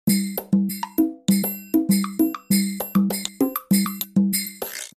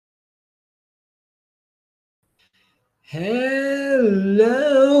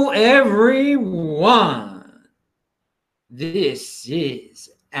Hello, everyone. This is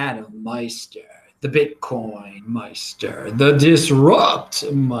Adam Meister, the Bitcoin Meister, the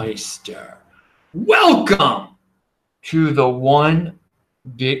Disrupt Meister. Welcome to the One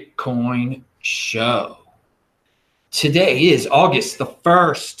Bitcoin Show. Today is August the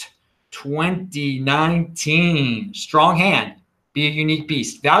 1st, 2019. Strong hand. Be a unique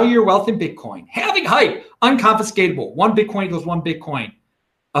beast. Value your wealth in Bitcoin. Having hype. Unconfiscatable. One Bitcoin equals one Bitcoin.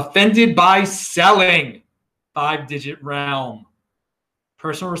 Offended by selling. 5-digit realm.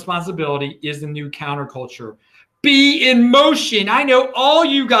 Personal responsibility is the new counterculture. Be in motion. I know all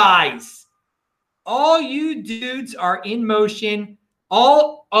you guys. All you dudes are in motion.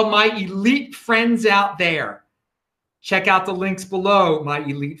 All of my elite friends out there. Check out the links below, my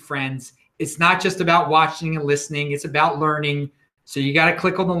elite friends. It's not just about watching and listening. It's about learning. So you got to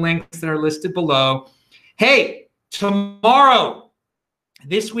click on the links that are listed below. Hey, tomorrow,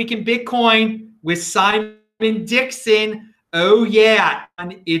 This Week in Bitcoin with Simon Dixon. Oh, yeah,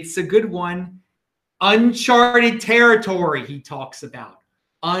 it's a good one. Uncharted territory, he talks about.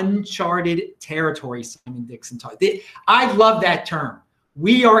 Uncharted territory, Simon Dixon talks. I love that term.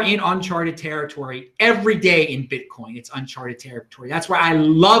 We are in uncharted territory every day in Bitcoin. It's uncharted territory. That's why I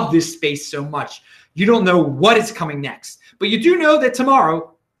love this space so much. You don't know what is coming next, but you do know that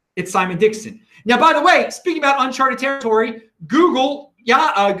tomorrow it's Simon Dixon. Now, by the way, speaking about uncharted territory, Google,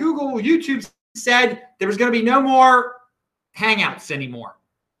 YouTube said there was going to be no more Hangouts anymore.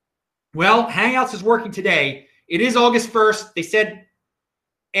 Well, Hangouts is working today. It is August 1st. They said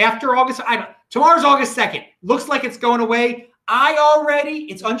after August, tomorrow's August 2nd. Looks like it's going away.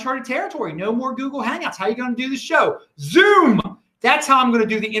 It's uncharted territory. No more Google Hangouts. How are you going to do the show? Zoom. That's how I'm going to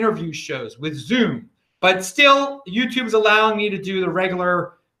do the interview shows, with Zoom. But still, YouTube's allowing me to do the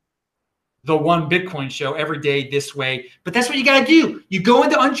One Bitcoin Show every day this way. But that's what you got to do. You go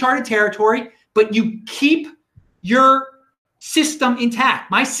into uncharted territory, but you keep your system intact.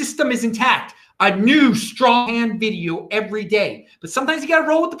 My system is intact. A new strong hand video every day. But sometimes you got to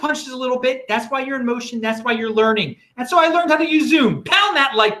roll with the punches a little bit. That's why you're in motion. That's why you're learning. And so I learned how to use Zoom. Pound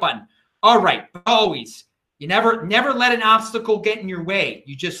that like button. All right. But always, you never let an obstacle get in your way.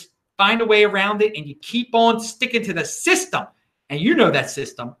 You just find a way around it and you keep on sticking to the system. And you know that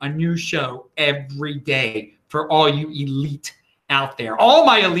system, a new show every day for all you elite out there. All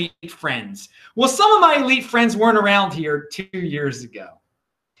my elite friends. Well, some of my elite friends weren't around here 2 years ago.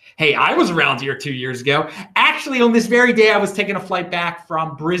 Hey, I was around here 2 years ago. Actually, on this very day, I was taking a flight back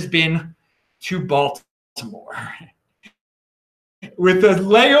from Brisbane to Baltimore with the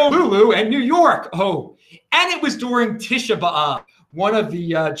Lulu and New York. Oh, and it was during Tisha B'Av, one of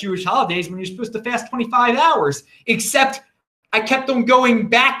the Jewish holidays when you're supposed to fast 25 hours, except I kept on going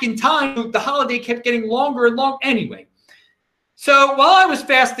back in time. The holiday kept getting longer and longer. Anyway, so while I was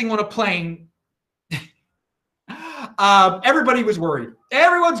fasting on a plane, everybody was worried.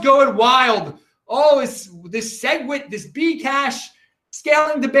 Everyone's going wild. Oh, it's this Segwit, this Bcash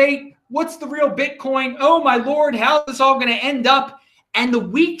scaling debate. What's the real Bitcoin? Oh, my Lord, how is this all going to end up? And the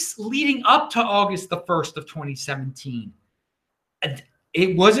weeks leading up to August the 1st of 2017,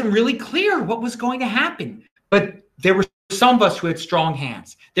 it wasn't really clear what was going to happen. But there were some of us who had strong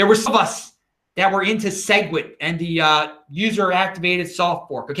hands. There were some of us that were into Segwit and the user-activated soft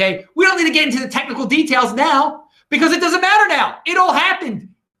fork, okay? We don't need to get into the technical details now, because it doesn't matter now. It all happened.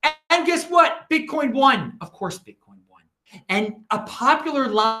 And guess what? Bitcoin won. Of course, Bitcoin won. And a popular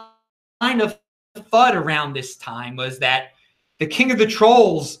line of FUD around this time was that the King of the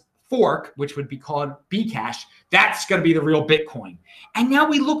Trolls fork, which would be called Bcash, that's going to be the real Bitcoin. And now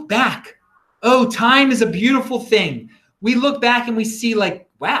we look back. Oh, time is a beautiful thing. We look back and we see like,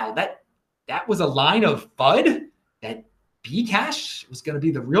 wow, that was a line of FUD, that Bcash was going to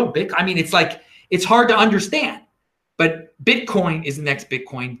be the real Bitcoin. I mean, it's like, it's hard to understand. But Bitcoin is the next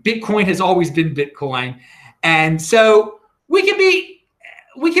Bitcoin. Bitcoin has always been Bitcoin. And so we can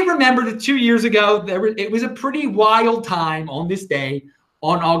remember that 2 years ago, it was a pretty wild time on this day,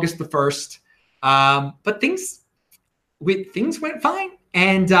 on August the 1st. But things went fine.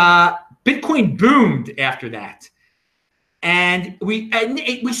 And Bitcoin boomed after that. And we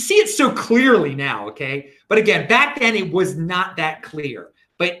see it so clearly now, okay? But again, back then it was not that clear.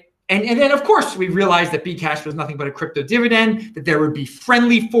 But And then, of course, we realized that Bcash was nothing but a crypto dividend, that there would be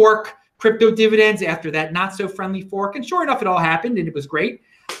friendly fork crypto dividends after that not so friendly fork. And sure enough, it all happened and it was great.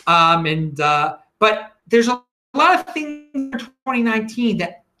 But there's a lot of things in 2019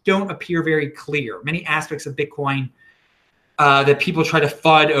 that don't appear very clear. Many aspects of Bitcoin that people try to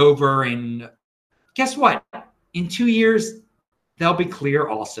FUD over. And guess what? In 2 years, they'll be clear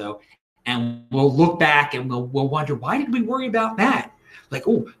also. And we'll look back and we'll wonder, why did we worry about that? Like,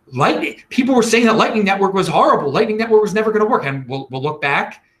 oh, Lightning. People were saying that Lightning Network was horrible. Lightning Network was never going to work. And we'll look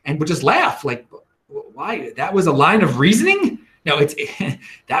back and we'll just laugh. Like, why? That was a line of reasoning? No,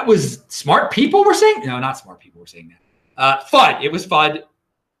 that was smart people were saying. No, not smart people were saying that. FUD. It was FUD.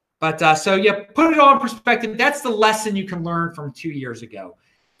 But so yeah, put it all in perspective. That's the lesson you can learn from 2 years ago.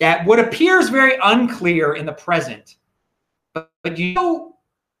 That what appears very unclear in the present, but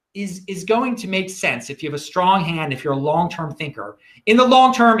is going to make sense if you have a strong hand, if you're a long-term thinker. In the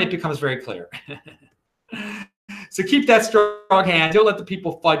long term, it becomes very clear. So keep that strong hand. Don't let the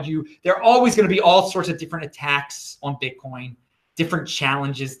people FUD you. There are always going to be all sorts of different attacks on Bitcoin, different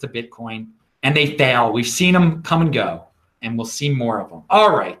challenges to Bitcoin, and they fail. We've seen them come and go, and we'll see more of them.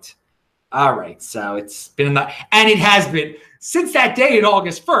 All right. So it's been enough. And it has been since that day in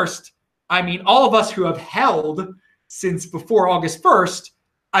August 1st. I mean, all of us who have held since before August 1st,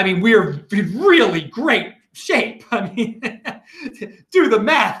 I mean, we're in really great shape. I mean, do the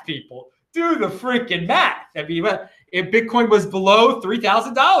math, people. Do the freaking math. I mean, if Bitcoin was below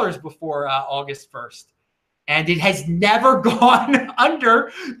 $3,000 before August 1st, and it has never gone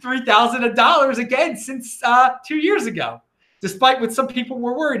under $3,000 again since 2 years ago, despite what some people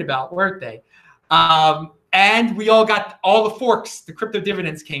were worried about, weren't they? And we all got all the forks, the crypto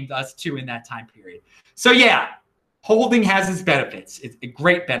dividends came to us too in that time period. So yeah, holding has its benefits, it's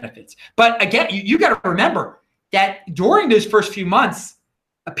great benefits. But again, you got to remember that during those first few months,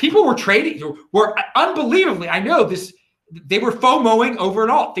 people were trading, were unbelievably, I know this, they were FOMOing over an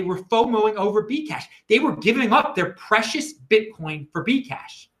alt. They were FOMOing over Bcash. They were giving up their precious Bitcoin for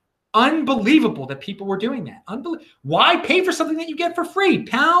Bcash. Unbelievable that people were doing that. Why pay for something that you get for free?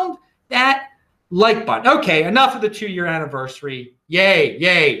 Pound that like button. Okay, enough of the 2-year anniversary.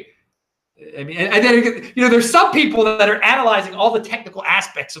 Yay. I mean, and then, there's some people that are analyzing all the technical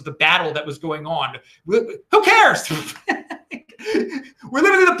aspects of the battle that was going on. Who cares? We're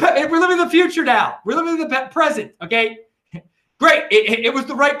living in the future now. We're living in the present. Okay, great. It was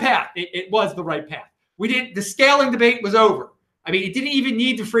the right path. It was the right path. The scaling debate was over. I mean, it didn't even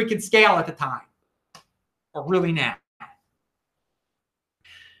need to freaking scale at the time, or really now.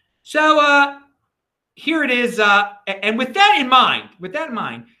 So here it is. And with that in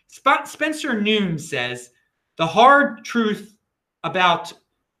mind, Spencer Noon says, the hard truth about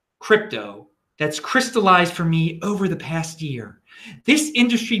crypto that's crystallized for me over the past year. This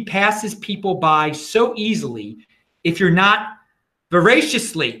industry passes people by so easily if you're not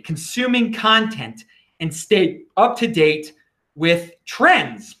voraciously consuming content and stay up to date with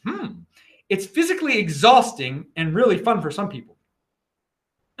trends. It's physically exhausting and really fun for some people.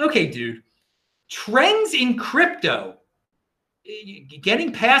 Okay, dude. Trends in crypto,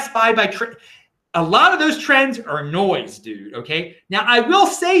 getting passed by a lot of those trends are noise, dude. Okay. Now, I will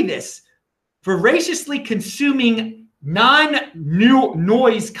say this: voraciously consuming non-new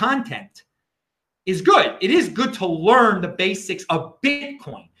noise content is good. It is good to learn the basics of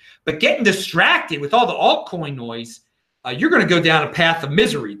Bitcoin, but getting distracted with all the altcoin noise, you're going to go down a path of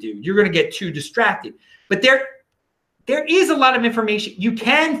misery, dude. You're going to get too distracted. But there is a lot of information. You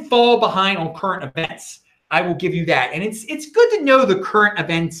can fall behind on current events. I will give you that. And it's good to know the current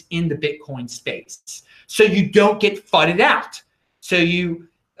events in the Bitcoin space so you don't get fudded out. So you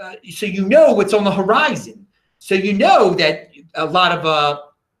know what's on the horizon. So you know that a lot of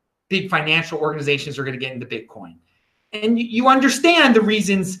big financial organizations are going to get into Bitcoin. And you understand the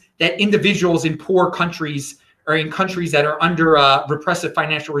reasons that individuals in poor countries or in countries that are under repressive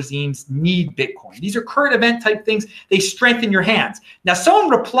financial regimes need Bitcoin. These are current event type things. They strengthen your hands. Now, someone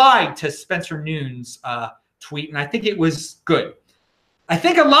replied to Spencer Noon's tweet, and I think it was good. I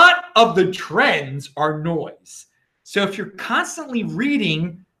think a lot of the trends are noise. So if you're constantly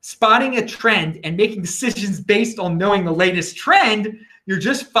reading, spotting a trend, and making decisions based on knowing the latest trend, you're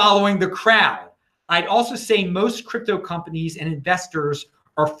just following the crowd. I'd also say most crypto companies and investors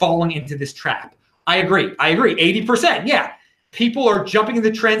are falling into this trap. I agree. 80%. Yeah. People are jumping into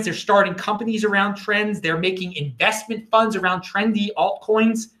trends. They're starting companies around trends. They're making investment funds around trendy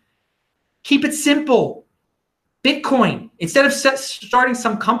altcoins. Keep it simple. Bitcoin. Instead of starting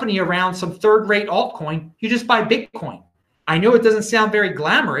some company around some third-rate altcoin, you just buy Bitcoin. I know it doesn't sound very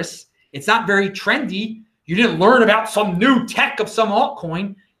glamorous. It's not very trendy. You didn't learn about some new tech of some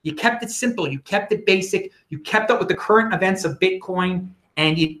altcoin. You kept it simple. You kept it basic. You kept up with the current events of Bitcoin,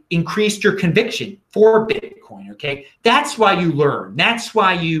 and it increased your conviction for Bitcoin, okay? That's why you learn. That's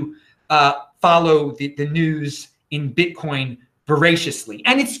why you follow the news in Bitcoin voraciously.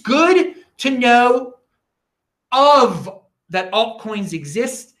 And it's good to know of that altcoins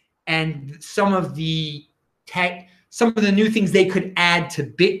exist and some of the some of the new things they could add to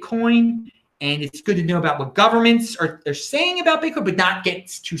Bitcoin. And it's good to know about what governments are saying about Bitcoin, but not get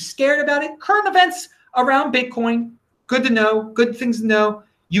too scared about it. Current events around Bitcoin, good to know, good things to know.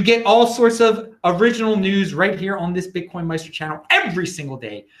 You get all sorts of original news right here on this Bitcoin Meister channel every single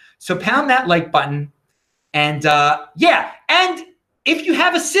day. So pound that like button. And yeah, and if you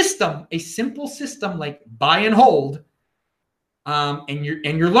have a system, a simple system like buy and hold, and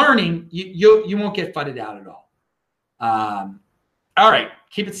you're learning, you won't get fudded out at all. All right,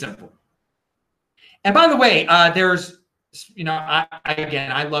 keep it simple. And by the way, there's, you know,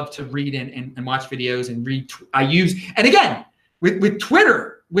 I love to read and watch videos and read. And again, with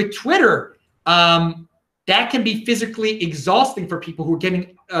Twitter, that can be physically exhausting for people who are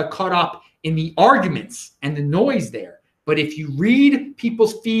getting caught up in the arguments and the noise there. But if you read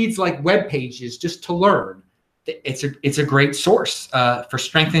people's feeds like web pages just to learn, it's a great source for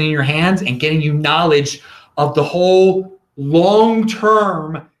strengthening your hands and getting you knowledge of the whole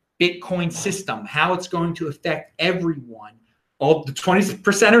long-term Bitcoin system, how it's going to affect everyone, all the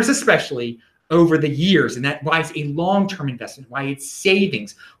 20%ers especially, over the years. And that's why it's a long-term investment, why it's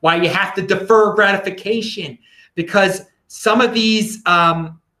savings, why you have to defer gratification, because some of these,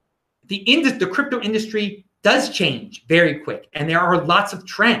 the crypto industry does change very quick, and there are lots of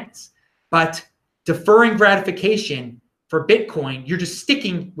trends. But deferring gratification for Bitcoin, you're just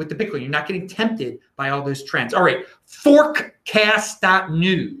sticking with the Bitcoin. You're not getting tempted by all those trends. All right,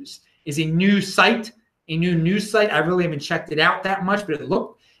 forecast.news is a new news site. I really haven't checked it out that much, but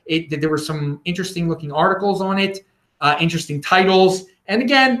there were some interesting looking articles on it, interesting titles. And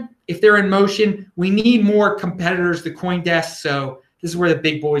again, if they're in motion, we need more competitors to CoinDesk. So this is where the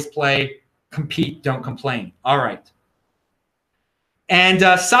big boys play. Compete, don't complain. All right. And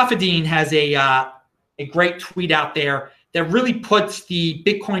Safadine has a great tweet out there that really puts the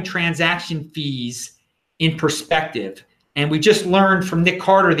Bitcoin transaction fees in perspective. And we just learned from Nick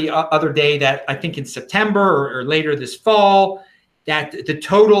Carter the other day that I think in September or later this fall, that the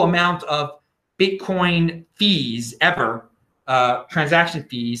total amount of Bitcoin fees ever, transaction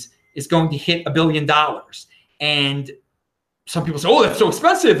fees, is going to hit $1 billion. And some people say, oh, that's so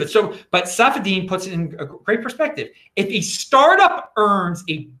expensive. But Safadine puts it in a great perspective. If a startup earns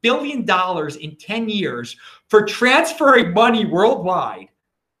 $1 billion in 10 years for transferring money worldwide,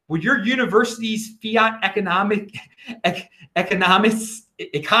 will your university's fiat economists,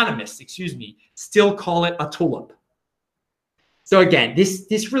 still call it a tulip? So again,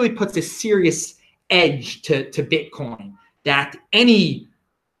 this really puts a serious edge to Bitcoin that any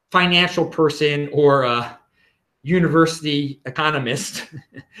financial person or university economist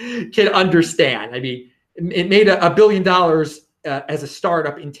can understand. I mean, it made $1 billion as a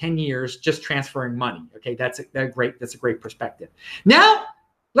startup in 10 years just transferring money. Okay, that's a great perspective. Now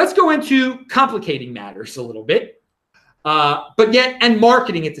let's go into complicating matters a little bit, and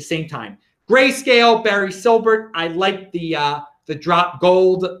marketing at the same time. Grayscale, Barry Silbert. I like the Drop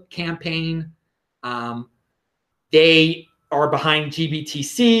Gold campaign. They are behind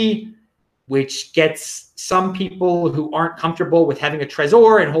GBTC, which gets some people who aren't comfortable with having a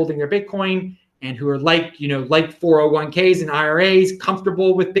Trezor and holding their Bitcoin, and who are like 401ks and IRAs,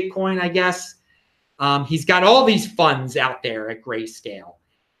 comfortable with Bitcoin, I guess. He's got all these funds out there at Grayscale.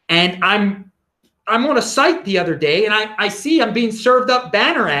 And I'm on a site the other day, and I see I'm being served up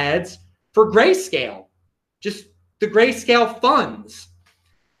banner ads for Grayscale, just the Grayscale funds.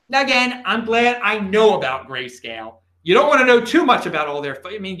 Now, again, I'm glad I know about Grayscale. You don't want to know too much about all their.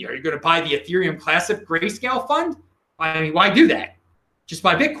 I mean, are you going to buy the Ethereum Classic Grayscale fund? I mean, why do that? Just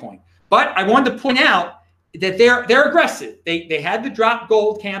buy Bitcoin. But I wanted to point out that they're aggressive. They had the Drop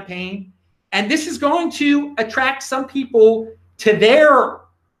Gold campaign, and this is going to attract some people to their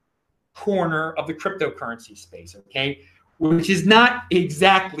corner of the cryptocurrency space. Okay, which is not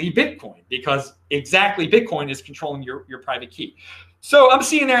exactly Bitcoin, because exactly Bitcoin is controlling your private key. So I'm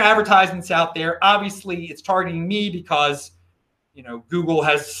seeing their advertisements out there. Obviously, it's targeting me because, Google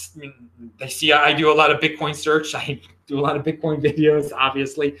has, they see I do a lot of Bitcoin search. I do a lot of Bitcoin videos,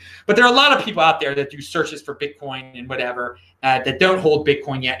 obviously. But there are a lot of people out there that do searches for Bitcoin and whatever that don't hold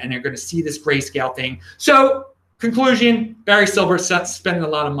Bitcoin yet, and they're going to see this Grayscale thing. So conclusion, Barry Silber's spending a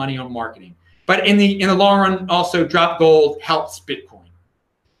lot of money on marketing. But in the long run, also Drop Gold helps Bitcoin.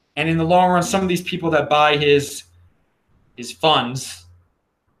 And in the long run, some of these people that buy his funds,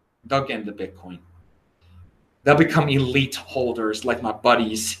 they'll get into Bitcoin. They'll become elite holders like my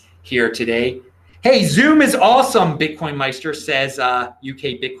buddies here today. Hey, Zoom is awesome, Bitcoin Meister, says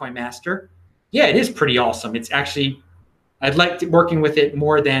UK Bitcoin Master. Yeah, it is pretty awesome. It's actually, I'd like working with it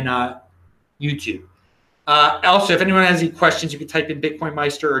more than YouTube. Also, if anyone has any questions, you can type in Bitcoin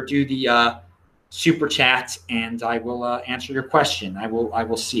Meister or do the super chat, and I will answer your question. I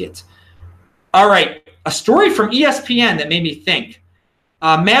will see it. All right, a story from ESPN that made me think.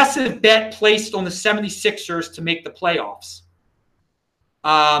 A massive bet placed on the 76ers to make the playoffs.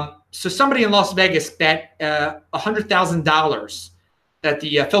 So somebody in Las Vegas bet $100,000 that the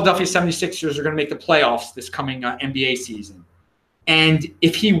Philadelphia 76ers are going to make the playoffs this coming NBA season. And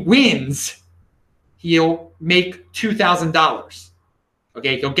if he wins, he'll make $2,000.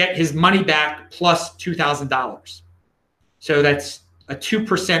 Okay, he'll get his money back plus $2,000. So that's a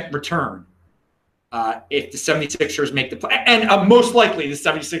 2% return if the 76ers make the play. And most likely the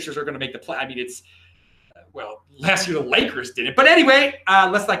 76ers are going to make the play. I mean, it's, well, last year the Lakers did it. But anyway,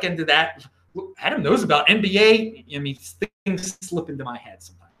 let's not get into that. Adam knows about NBA. I mean, things slip into my head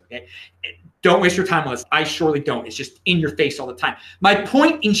sometimes, okay? Don't waste your time on this. I surely don't. It's just in your face all the time. My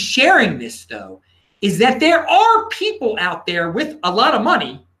point in sharing this, though, is that there are people out there with a lot of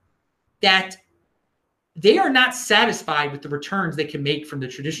money that they are not satisfied with the returns they can make from the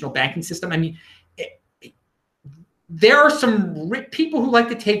traditional banking system. I mean, there are some people who like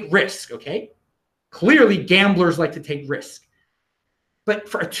to take risk, okay? Clearly, gamblers like to take risk. But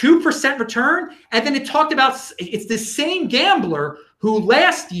for a 2% return, and then it talked about it's the same gambler who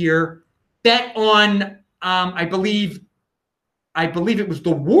last year bet on, I believe it was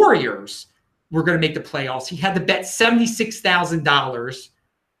the Warriors were going to make the playoffs. He had to bet $76,000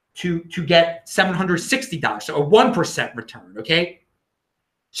 to get $760, so a 1% return, okay?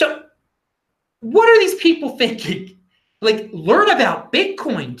 So what are these people thinking? Like, learn about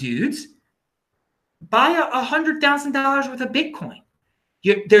Bitcoin, dudes. Buy $100,000 worth of Bitcoin.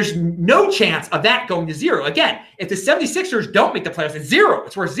 There's no chance of that going to zero. Again, if the 76ers don't make the playoffs, it's zero.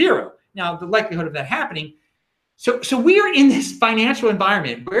 It's worth zero. Now, the likelihood of that happening. So we are in this financial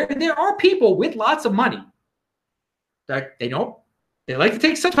environment where there are people with lots of money that they like to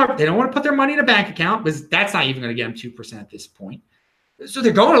take some time. They don't want to put their money in a bank account because that's not even going to get them 2% at this point. So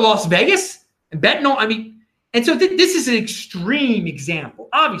they're going to Las Vegas and betting on, I mean, and so this is an extreme example,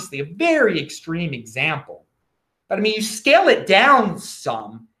 obviously a very extreme example. But I mean, you scale it down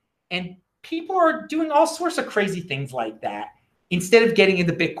some, and people are doing all sorts of crazy things like that instead of getting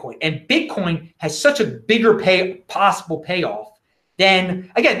into Bitcoin. And Bitcoin has such a bigger possible payoff. Then,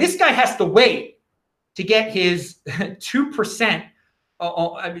 again, this guy has to wait to get his 2%,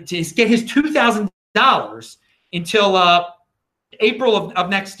 to get his $2,000 until April of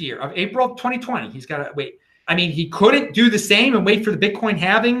next year, of April of 2020. He's got to wait. I mean, he couldn't do the same and wait for the Bitcoin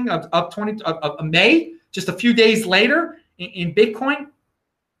halving of May, just a few days later in Bitcoin.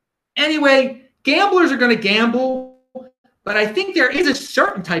 Anyway, gamblers are going to gamble, but I think there is a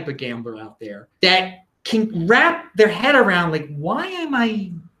certain type of gambler out there that can wrap their head around, like, why am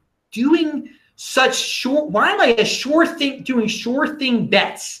I doing why am I doing sure thing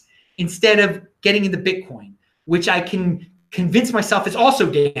bets instead of getting into Bitcoin, which I can convince myself is also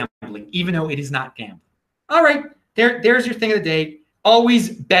gambling, even though it is not gambling. All right, there's your thing of the day. Always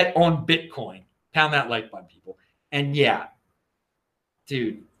bet on Bitcoin. Pound that like button, people. And yeah,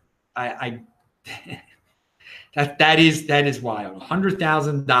 dude, that is wild.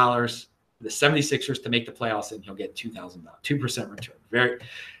 $100,000 for the 76ers to make the playoffs, and he'll get $2,000, 2% return. Very,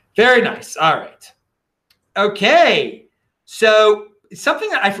 very nice. All right. Okay. So something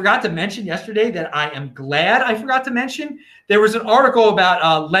that I forgot to mention yesterday that I am glad I forgot to mention. There was an article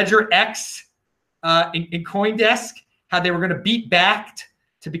about Ledger X in CoinDesk, how they were going to beat back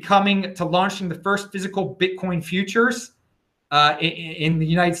to launching the first physical Bitcoin futures in the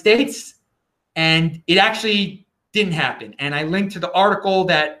United States. And it actually didn't happen. And I linked to the article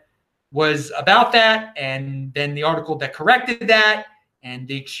that was about that, and then the article that corrected that, and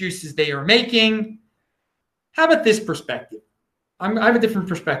the excuses they are making. How about this perspective? I have a different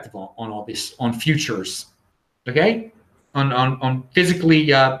perspective on all this, on futures, okay? On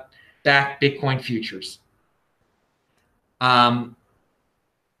physically backed Bitcoin futures.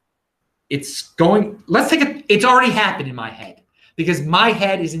 It's already happened in my head, because my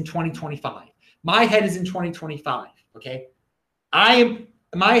head is in 2025. My head is in 2025, okay?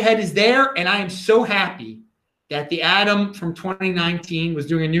 My head is there, and I am so happy that the Adam from 2019 was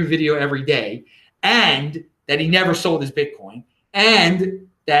doing a new video every day, and that he never sold his Bitcoin, and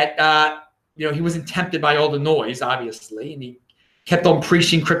that he wasn't tempted by all the noise, obviously, and he kept on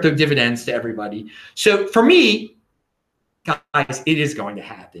preaching crypto dividends to everybody. So for me, guys, it is going to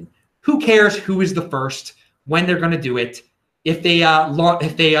happen. Who cares who is the first, when they're going to do it, if they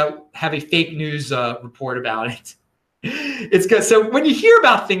have a fake news report about it. It's good. So when you hear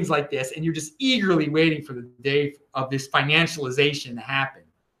about things like this and you're just eagerly waiting for the day of this financialization to happen,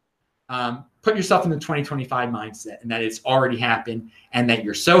 Put yourself in the 2025 mindset and that it's already happened and that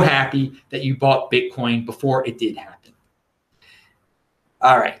you're so happy that you bought Bitcoin before it did happen.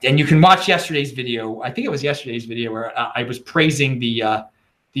 All right. And you can watch yesterday's video. I think it was yesterday's video where I was praising the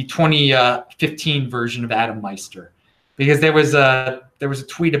 2015 version of Adam Meister, because there was a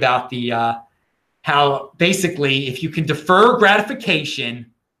tweet about how basically if you can defer gratification,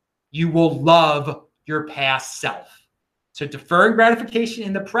 you will love your past self. So deferring gratification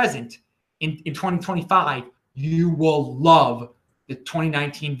in the present, in 2025, you will love the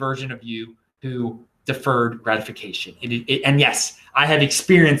 2019 version of you who deferred gratification. And yes, I have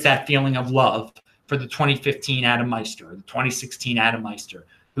experienced that feeling of love for the 2015 Adam Meister, or the 2016 Adam Meister,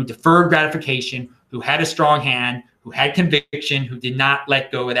 who deferred gratification, who had a strong hand, who had conviction, who did not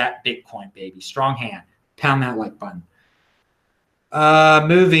let go of that Bitcoin, baby. Strong hand. Pound that like button.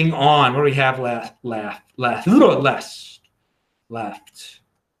 Moving on. What do we have left? A little less left.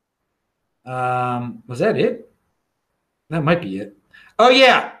 Was that it? That might be it. Oh,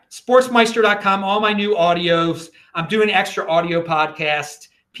 yeah. Sportsmeister.com. All my new audios. I'm doing extra audio podcasts.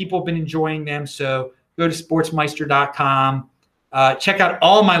 People have been enjoying them. So go to sportsmeister.com. Check out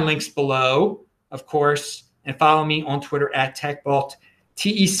all my links below, of course, and follow me on Twitter at TechBalt,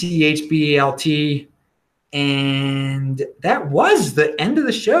 TechBalt. And that was the end of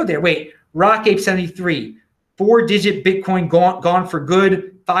the show there. Wait, RockApe73, 4-digit Bitcoin gone for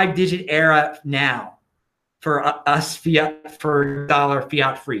good, 5-digit era now for us for dollar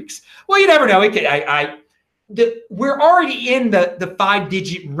fiat freaks. Well, you never know. We're already in the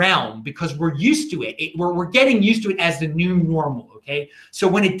 5-digit realm because we're used to it. We're getting used to it as the new normal, okay? So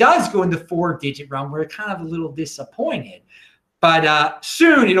when it does go in the 4-digit realm, we're kind of a little disappointed. But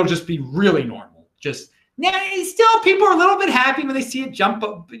soon it'll just be really normal. Just now, still people are a little bit happy when they see it jump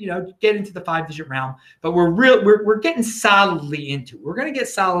up, get into the 5-digit realm. But we're getting solidly into it. We're going to get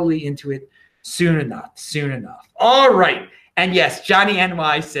solidly into it soon enough. All right. And yes, Johnny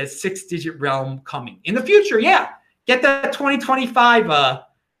NY says 6-digit realm coming in the future. Yeah, get that 2025.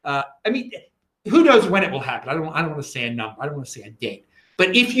 I mean, who knows when it will happen? I don't want to say a number. I don't want to say a date.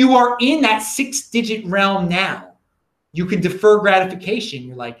 But if you are in that 6-digit realm now, you can defer gratification.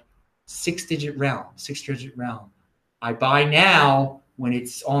 You're like 6-digit realm. I buy now when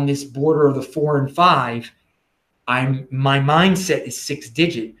it's on this border of the 4 and 5. My mindset is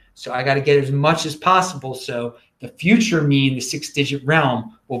 6-digit, so I got to get as much as possible. So the future me in the 6-digit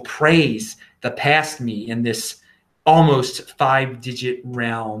realm will praise the past me in this almost 5-digit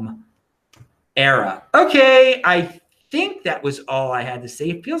realm era. Okay, I think that was all I had to say.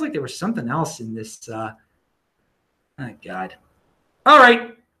 It feels like there was something else in this. Oh, God. All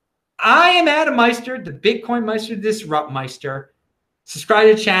right. I am Adam Meister, the Bitcoin Meister, Disrupt Meister. Subscribe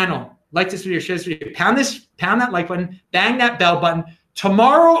to the channel. Like this video, share this video. Pound that like button. Bang that bell button.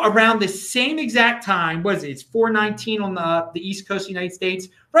 Tomorrow around the same exact time, what is it? It's 4:19 on the East Coast of the United States.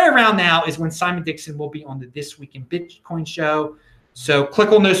 Right around now is when Simon Dixon will be on the This Week in Bitcoin show. So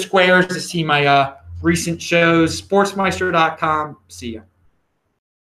click on those squares to see my recent shows. Sportsmeister.com. See ya.